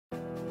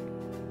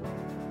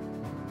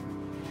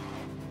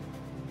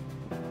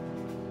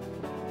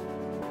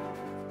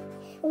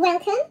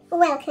Welcome,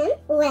 welcome,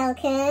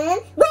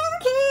 welcome,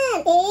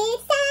 welcome!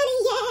 It's Saturday,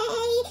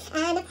 yay!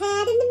 And I've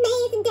had an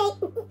amazing day.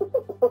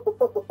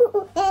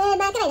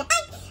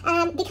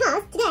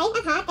 Because today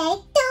I've had a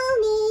doll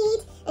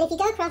meet. And if you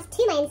go across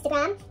to my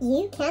Instagram,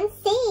 you can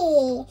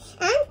see.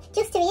 And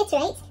just to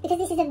reiterate, because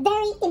this is a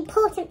very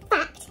important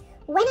fact,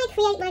 when I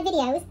create my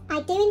videos,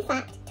 I do in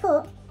fact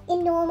talk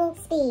in normal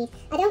speed.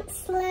 I don't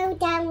slow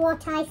down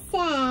what I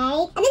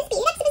say and then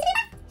speed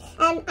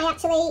up. I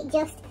actually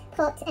just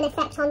put an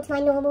effect onto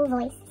my normal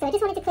voice. So I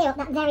just wanted to clear up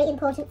that very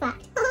important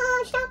fact.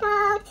 Oh, shout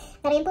out!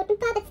 Very important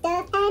Barbie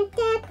stuff and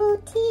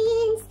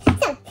puddings.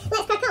 So,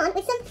 let's crack on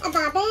with some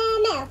Barbie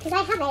milk, because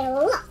I have a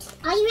lot.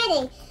 Are you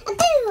ready? A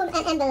boom!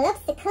 An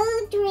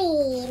envelopesicle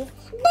dream.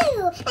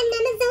 Boo! An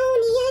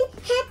Amazonian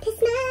happy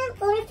smile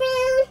or a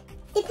frown,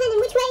 depending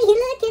which way you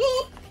look at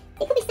it.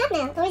 It could be sad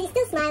now, or is he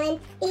still smiling,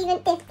 even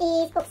if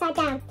he's upside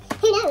down?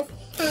 Who knows?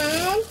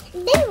 And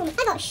boom!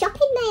 I got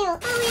shopping mail.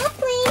 Oh yes,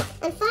 please.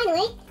 And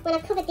finally, when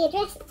I've covered the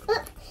address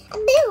up,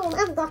 boom!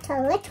 I've got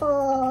a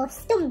little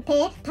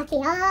stumpy package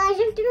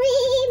of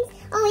dreams.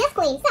 Oh yes,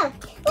 queen. So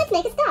let's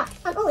make a start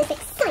on all this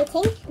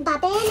exciting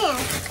Barbie mail.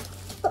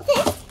 But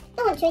first,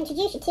 I want to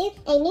introduce you to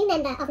a new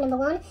member of number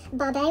 1,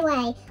 Barbie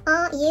Way.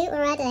 Are you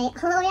ready?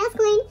 Oh yes,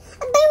 queen.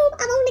 Boom!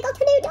 I've only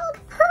got a new dog.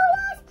 Oh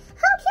yes,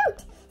 how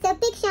cute! So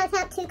big shout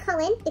out to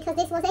Colin, because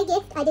this was a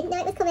gift. I didn't know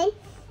it was coming.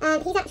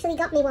 He's actually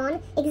got me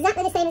one,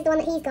 exactly the same as the one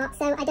that he's got,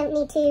 so I don't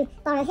need to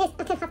borrow his.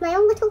 I can have my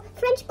own little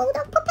French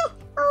bulldog puppy.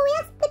 Oh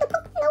yes, little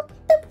puppy, hello,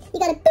 boop. You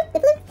gotta boop the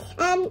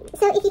blue.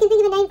 So if you can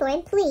think of a name for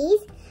him,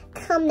 please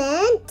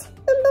comment,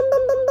 boom, boom,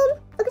 boom, boom, boom,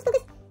 focus,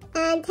 focus,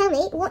 and tell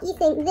me what you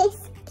think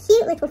this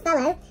cute little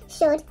fellow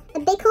should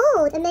be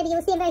called, and maybe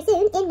you'll see him very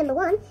soon in number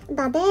 1,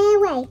 Barbie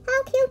Way.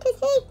 How cute is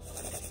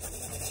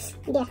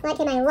he? Yeah, like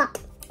him a lot.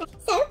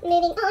 So,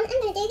 moving on,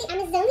 I'm going to do the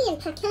Amazonian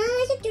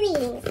package of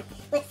dreams.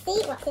 Let's see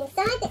what's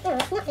inside. Oh,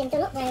 it's not been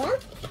done up very well.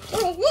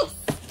 What is this?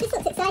 This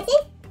looks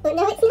exciting, but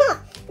no, it's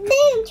not.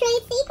 Boom!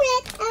 Trade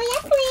secret! Oh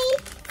yes, queen!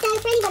 So,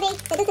 for anybody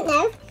that doesn't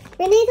know,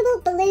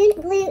 removable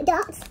balloon glue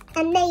dots.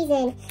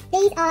 Amazing.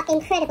 These are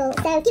incredible.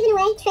 So, giving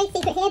away trade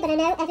secret here, but I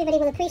know everybody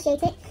will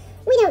appreciate it.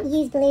 We don't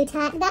use blue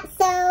tack. That's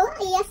so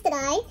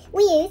yesterday.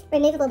 We use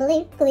removable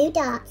balloon glue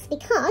dots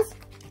because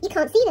you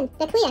can't see them,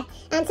 they're clear,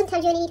 and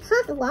sometimes you only need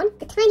half of one,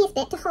 the tiniest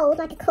bit, to hold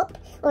like a cup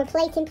or a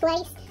plate in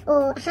place,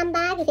 or a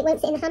handbag if it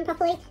won't sit in the hand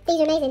properly. These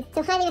are amazing,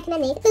 so highly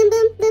recommend these. Boom,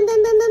 boom, boom,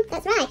 boom, boom, boom,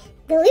 that's right,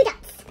 glue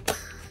dots.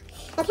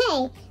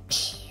 Okay,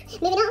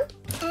 moving on,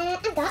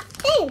 I've got,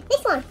 boom,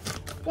 this one.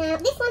 Now,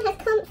 this one has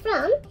come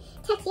from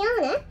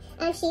Tatiana,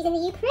 and she's in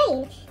the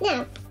Ukraine.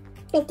 Now,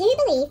 I do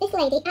believe this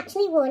lady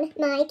actually won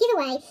my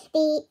giveaway.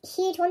 The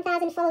huge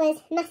 1,000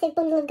 followers, massive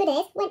bundle of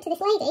goodies went to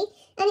this lady,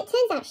 and it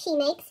turns out she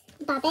makes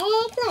Barbie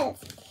clothes.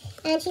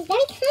 And she's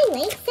very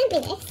kindly sent me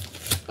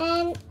this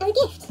as a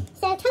gift.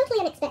 So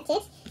totally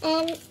unexpected.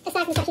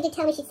 Aside from the fact she did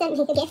tell me she sent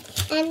me the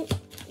gift.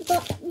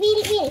 But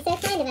really, really so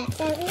kind of her.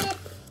 So I'm going to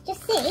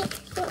just see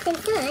what's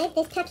inside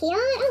this tacky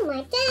art. Oh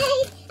my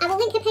days! I will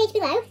link her page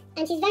below,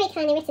 and she's very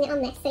kindly written it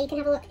on this, so you can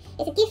have a look.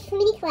 It's a gift from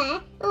Minnie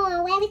Claire,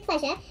 oh, wear with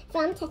pleasure,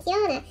 from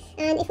Tatiana.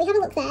 And if we have a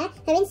look there,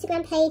 her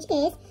Instagram page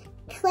is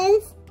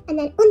clothes and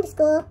then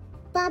underscore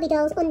Barbie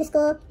dolls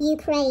underscore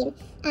Ukraine.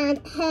 And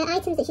her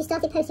items that she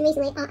started posting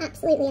recently are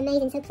absolutely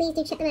amazing, so please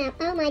do check them out.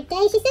 Oh my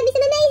days, she sent me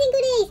some amazing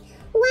goodies!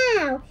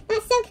 Wow,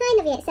 that's so kind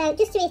of you. So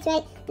just to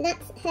reiterate,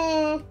 that's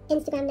her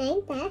Instagram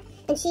name there,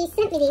 and she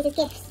sent me these as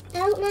gifts.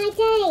 Oh my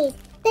days!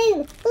 Boom!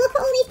 Look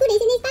at all these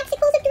goodies in these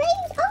bicycles of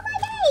dreams! Oh my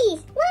days!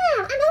 Wow,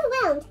 I'm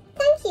overwhelmed.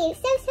 Thank you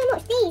so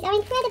much. These are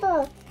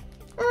incredible.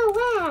 Oh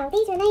wow,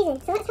 these are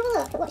amazing. So let's have a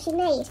look at what she's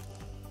made.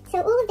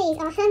 So all of these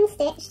are hand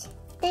stitched.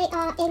 They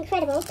are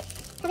incredible.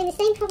 Having the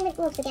same problem with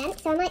gloves again,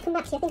 so I might come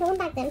back to you. I think I'll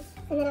unbag them,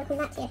 and then I'll come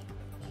back to you.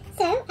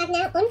 So, I've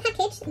now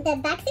unpackaged the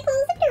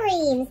Bagcicles of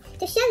Dreams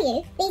to show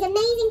you these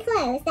amazing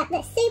clothes that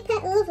the super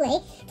lovely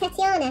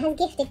Tatiana has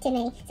gifted to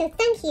me. So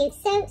thank you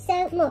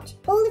so much.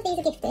 All of these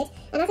are gifted,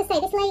 and as I say,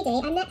 this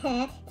lady, I met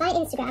her via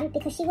Instagram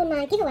because she won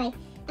my giveaway.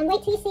 And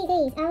wait till you see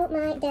these. Oh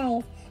my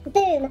days.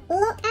 Boom,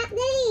 look at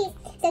these.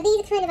 So these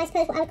are kind of, I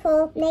suppose, what I would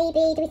call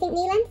maybe, do we think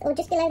knee length, or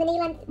just below the knee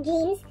length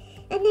jeans.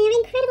 And they are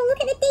incredible.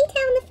 Look at the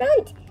detail on the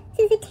front.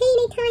 So there's a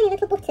teeny tiny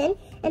little button,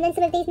 and then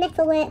some of these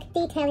metalwork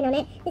detailing on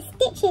it. The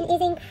stitching is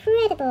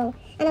incredible,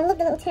 and I love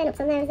the little turn-ups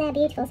on those, they're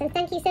beautiful, so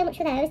thank you so much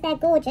for those, they're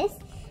gorgeous.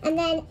 And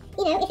then,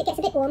 you know, if it gets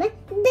a bit warmer,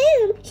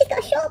 boom, she's got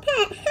a short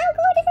pair. How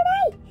gorgeous are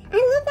they? I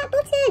love that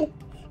button.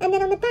 And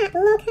then on the back,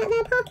 look at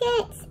their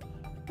pockets.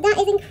 That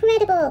is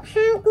incredible.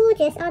 How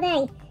gorgeous are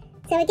they?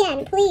 So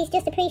again, please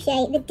just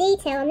appreciate the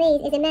detail on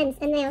these is immense,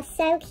 and they are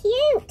so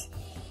cute.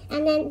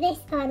 And then this,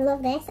 oh, I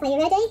love this. Are you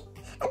ready?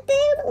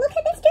 Boom, look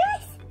at this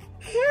dress.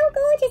 How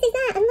gorgeous is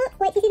that? And look,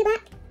 wait to see the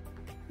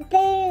back.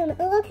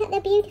 Boom, look at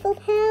the beautiful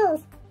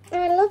pearls.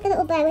 And I love the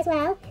little bow as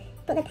well,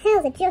 but the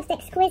pearls are just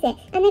exquisite.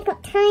 And they've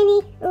got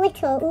tiny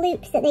little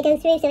loops that they go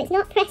through, so it's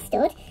not press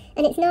stud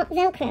and it's not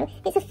Velcro.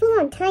 It's a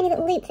full-on tiny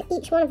little loop for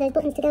each one of those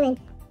buttons to go in.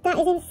 That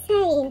is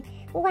insane.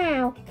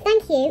 Wow,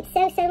 thank you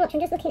so much.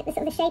 I'm just looking at the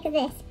sort of the shape of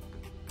this.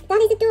 That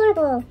is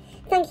adorable.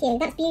 Thank you.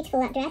 That's beautiful,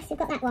 that dress. We've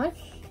got that one.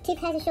 2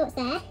 pairs of shorts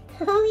there.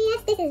 Oh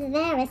yes, this is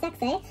very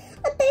sexy.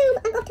 Oh boom,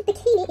 I've got a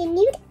bikini in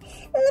nude.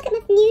 Look at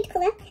my nude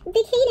colour.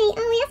 Bikini,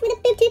 oh yes, with a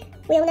boob tube.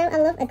 We all know I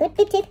love a good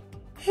boob tube.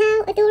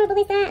 How adorable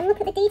is that? And look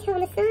at the detail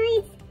on the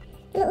sides.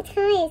 The little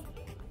ties.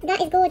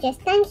 That is gorgeous.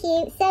 Thank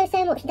you so,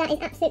 so much. That is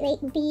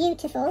absolutely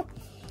beautiful.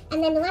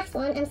 And then the last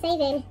one I'm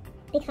saving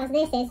because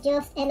this is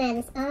just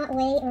immense. Are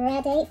we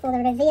ready for the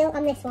reveal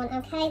on this one?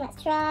 Okay,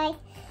 let's try.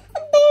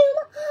 Boom!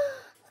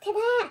 Look at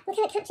that. Look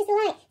how it catches the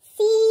light.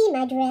 See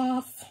my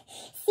dress.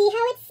 See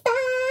how it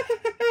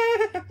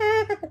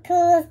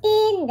sparkles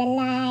in the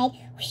light.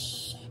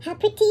 Whoosh. How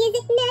pretty is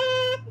it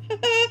now?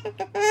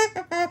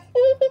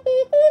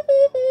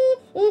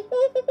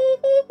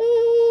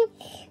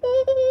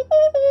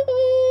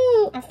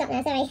 I'll stop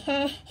now, sorry.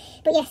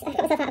 But yes, I've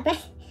got myself out of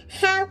breath.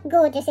 How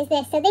gorgeous is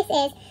this? So this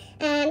is,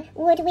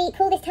 would we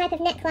call this type of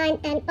neckline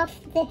an off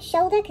the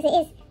shoulder? Because it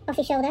is off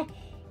your shoulder.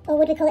 Or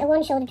would we call it a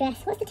one-shoulder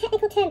dress? What's the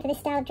technical term for this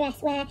style of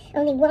dress where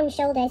only one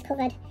shoulder is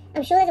covered?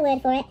 I'm sure there's a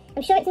word for it.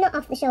 I'm sure it's not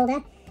off the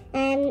shoulder.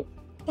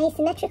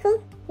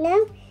 Asymmetrical?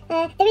 No?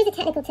 There is a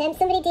technical term.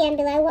 Somebody DM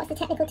below what's the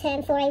technical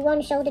term for a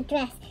one-shouldered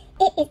dress.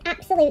 It is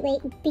absolutely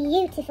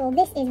beautiful.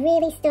 This is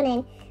really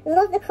stunning.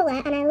 Love the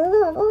colour, and I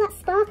love all that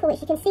sparkle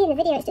which you can see in the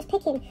video. It's just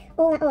picking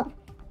all that up.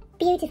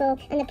 Beautiful.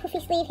 And the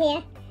puffy sleeve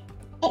here.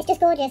 It's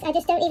just gorgeous. I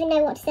just don't even know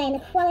what to say, and the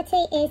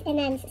quality is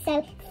immense.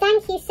 So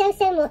thank you so,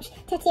 so much,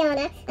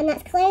 Tatiana, and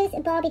that's Clothes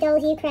Barbie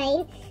Dolls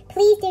Ukraine.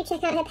 Please do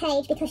check out her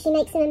page because she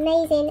makes some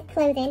amazing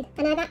clothing,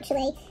 and I've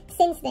actually,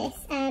 since this,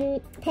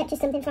 purchased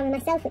something from her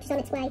myself, which is on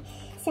its way.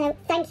 So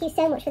thank you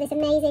so much for this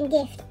amazing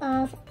gift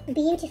of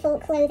beautiful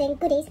clothing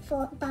goodies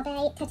for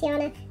Barbie.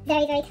 Tatiana,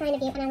 very, very kind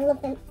of you, and I love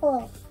them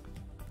all.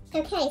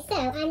 Okay, so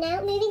I'm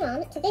now moving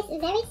on to this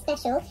very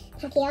special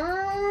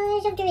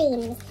package of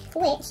dreams,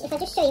 which, if I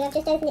just show you, I've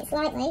just opened it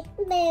slightly,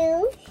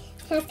 boom,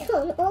 has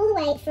come all the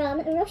way from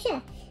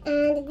Russia.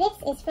 And this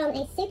is from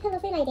a super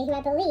lovely lady who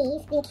I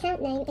believe the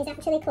account name is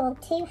actually called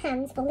 2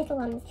 Hands for Little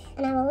Ones.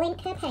 And I will link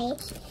her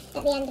page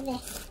at the end of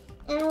this.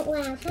 Oh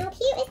wow, how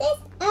cute is this?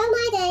 Oh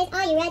my days,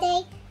 are you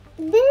ready?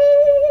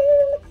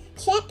 Boom!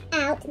 Check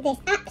out this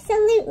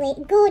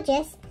absolutely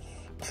gorgeous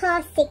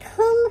parcel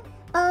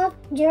of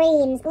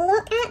dreams.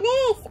 Look at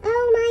this.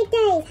 Oh my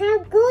days, how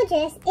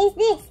gorgeous is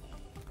this?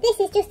 This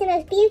is just the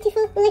most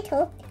beautiful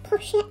little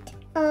pochette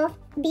of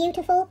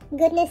beautiful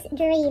goodness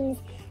dreams.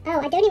 Oh,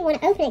 I don't even want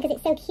to open it because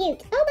it's so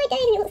cute. Oh my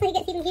days, it looks like it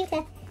gets even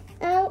cuter.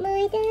 Oh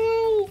my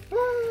days.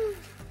 Oh,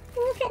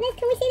 look at this.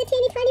 Can we see the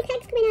teeny tiny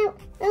pegs coming out?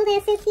 Oh, they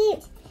are so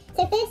cute.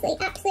 So firstly,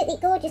 absolutely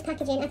gorgeous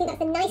packaging. I think that's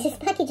the nicest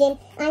packaging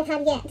I've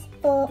had yet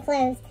for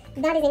clothes.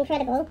 That is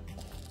incredible.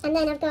 And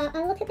then I've got,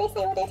 oh look at this I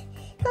ordered.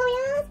 Oh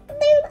yes,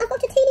 boom, I've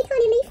got a teeny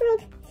tiny leaf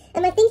rug.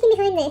 And my thinking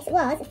behind this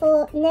was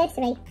for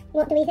nursery.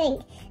 What do we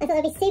think? I thought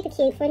that'd be super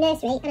cute for a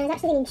nursery, and I was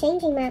actually thinking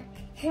changing mat.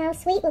 How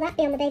sweet will that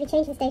be on the baby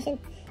changing station?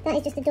 That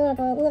is just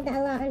adorable. Love that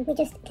a lot, and we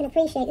just can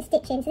appreciate the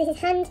stitching. So this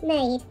is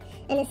handmade,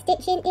 and the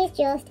stitching is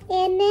just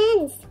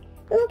immense.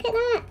 Look at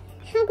that.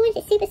 How gorgeous.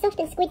 It's super soft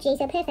and squidgy,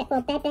 so perfect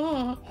for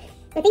Bebe.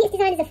 I think it's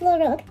designed as a floor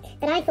rug,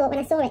 but I thought when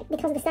I saw it,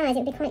 because of the size, it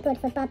would be quite good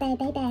for Barbie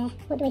Bebe.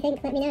 What do we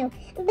think? Let me know.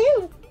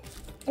 Boom!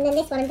 And then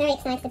this one I'm very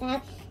excited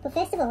about. But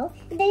first of all,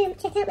 boom,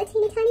 check out my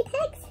teeny tiny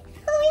pegs.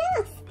 Oh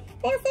yes!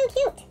 They are so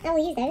cute. I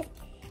will use those.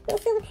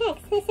 Little silver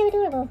pegs. They're so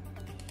adorable.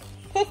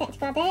 Perfect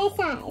Barbie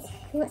size.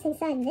 And what's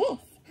inside this?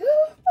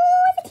 Oh,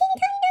 it's a teeny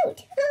tiny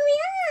note. Oh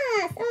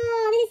yes!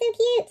 Oh, this is so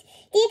cute.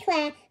 Dear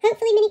Claire,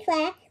 hopefully Mini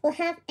Claire will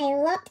have a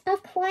lot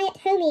of quiet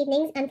home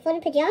evenings and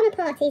fun pyjama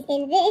parties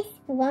in this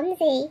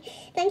onesie.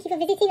 Thank you for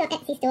visiting our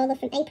Etsy store. Love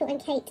from April and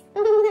Kate.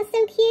 Oh, that's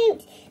so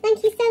cute.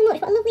 Thank you so much.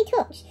 What a lovely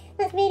touch.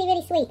 That's really,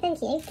 really sweet.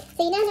 Thank you.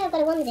 So you now know I've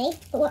got a onesie,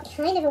 but what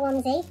kind of a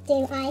onesie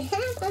do I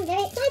have? I'm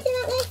very excited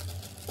about this.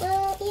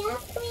 Oh,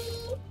 yes,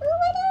 queen. Oh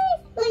my days.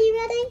 Are you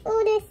ready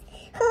for this?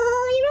 Oh,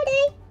 are you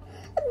ready?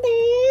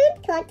 Boom.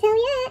 Can't tell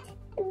yet.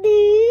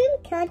 Boom.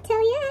 Can't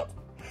tell yet.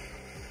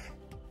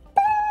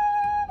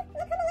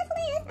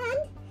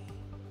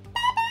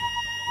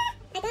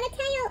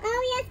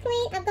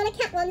 I've got a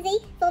cat onesie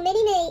for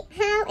Mini Me.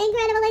 How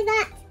incredible is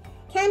that?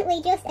 Can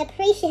we just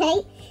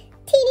appreciate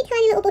teeny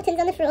tiny little buttons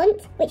on the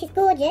front, which is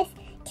gorgeous,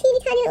 teeny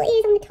tiny little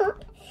ears on the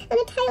top, and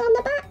a tail on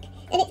the back.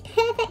 And it's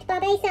perfect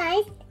Barbie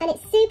size, and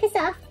it's super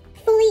soft,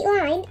 fully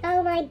lined.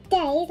 Oh my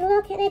days,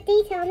 look at the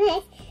detail on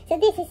this. So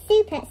this is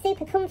super,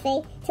 super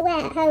comfy to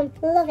wear at home.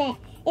 Love it.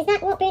 Is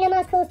that what Bruno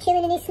Mars calls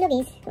chilling in his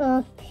snuggies?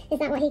 Or is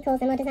that what he calls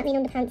them, or does that mean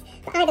underpants?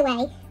 But either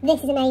way,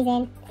 this is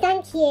amazing.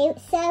 Thank you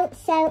so,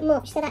 so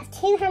much. So that's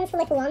 2 Hands for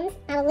Little Ones.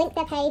 I'll link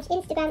their page,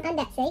 Instagram and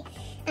Etsy.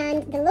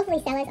 And the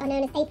lovely sellers are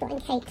known as April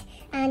and Kate.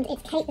 And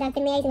it's Kate that I've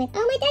been liaising with.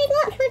 Oh my days,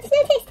 look, I've just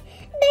noticed.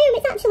 Boom,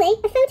 it's actually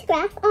a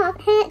photograph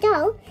of her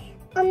doll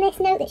on this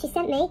note that she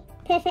sent me.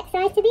 Perfect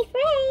size to be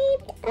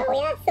framed. Oh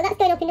yeah, so that's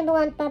going up in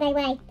 #1 Barbie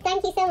way.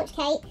 Thank you so much,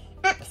 Kate.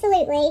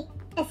 Absolutely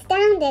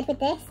astounded with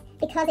this,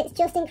 because it's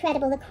just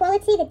incredible. The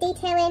quality, the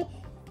detailing,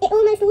 it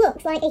almost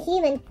looks like a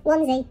human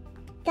onesie.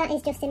 That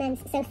is just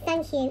immense. So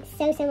thank you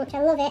so much.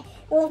 I love it.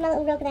 I love my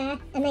little rug there.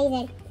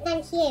 Amazing.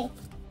 Thank you.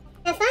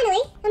 Now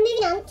finally, I'm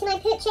moving on to my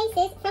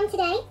purchases from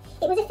today.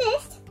 It was a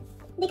first,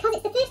 because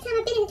it's the first time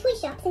I've been in a toy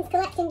shop since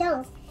collecting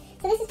dolls.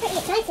 So this is pretty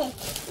exciting.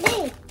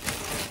 Boom.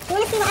 You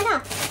want to see what I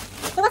got?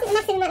 There wasn't a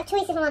massive amount of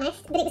choice, if I'm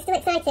honest, but it was still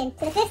exciting.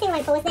 So the first thing I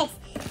went for was this.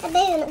 A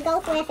boom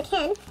golf wear for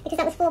Ken, because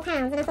that was £4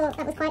 and I thought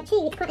that was quite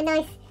cheap. It's quite a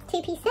nice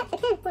two-piece set for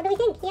Ken. What do we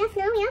think? Yes,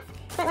 no, yes?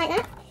 Quite like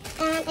that.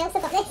 And I also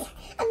got this.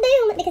 A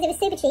boom, because it was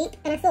super cheap,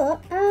 and I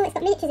thought, oh, it's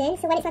got miniatures in,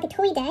 so when it's like a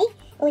toy day,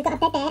 or we've got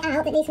a bed there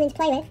out that needs something to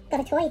play with,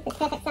 got a toy that's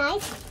perfect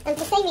size. And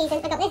for the same reason,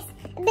 I got this.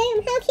 A boom,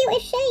 how cute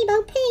is she,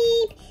 Bo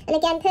Peep? And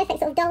again, perfect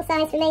sort of doll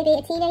size for maybe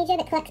a teenager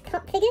that collects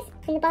pop figures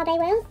in the Barbie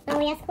world. Oh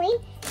yes, queen.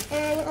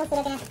 And what else did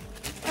I get?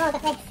 Oh, I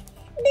got this.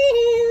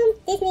 Boom!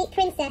 Disney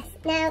Princess.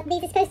 Now,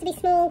 these are supposed to be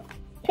small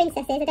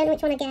princesses. I don't know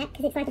which one I get,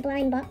 because it's like a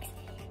blind box.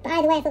 But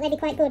either way, I thought they'd be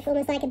quite good for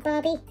almost like a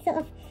Barbie, sort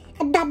of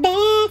a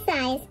Barbie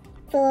size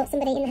for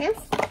somebody in the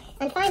house.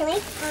 And finally,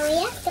 oh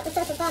yeah, got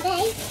myself a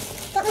Barbie.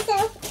 Got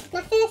myself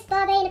my first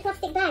Barbie in a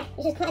plastic bag,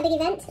 which was quite a big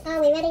event.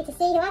 Are we ready to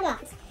see who I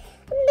got?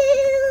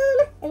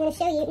 Boom! I'm going to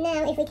show you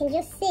now if we can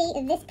just see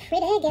this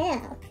pretty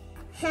girl.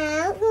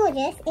 How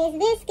gorgeous is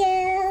this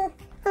girl?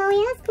 Oh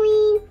yes,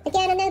 queen.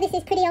 Again, I know this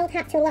is pretty old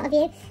hat to a lot of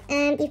you.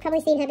 You've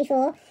probably seen her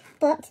before,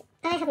 but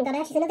I haven't got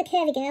her. She's another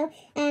curvy girl,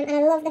 and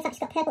I love the fact she's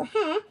got purple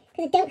hair,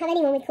 because I don't have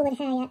anyone with coloured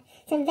hair yet.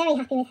 So I'm very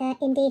happy with her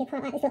indeed. I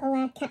quite like this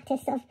little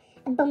cactus sort of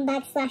a bum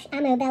bag slash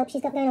ammo belt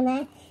she's got going on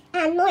there.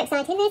 And more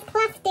exciting, there's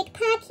plastic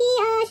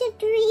package of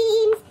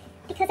dreams,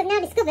 because I've now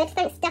discovered,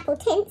 thanks to Dapple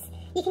Tints,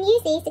 you can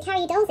use these to carry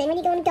your dolls in when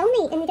you go on a doll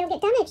meet and they don't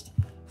get damaged.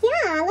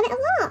 Yeah, I love it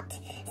a lot.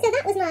 So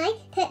that was my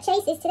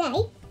purchases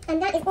today,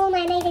 and that is all my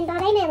amazing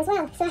Barbie mail as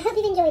well. So I hope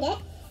you've enjoyed it.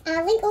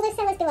 I'll link all those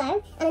sellers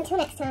below, and until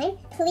next time,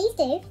 please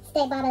do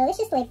stay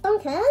Barbie-liciously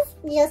bonkers,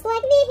 just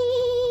like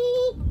me.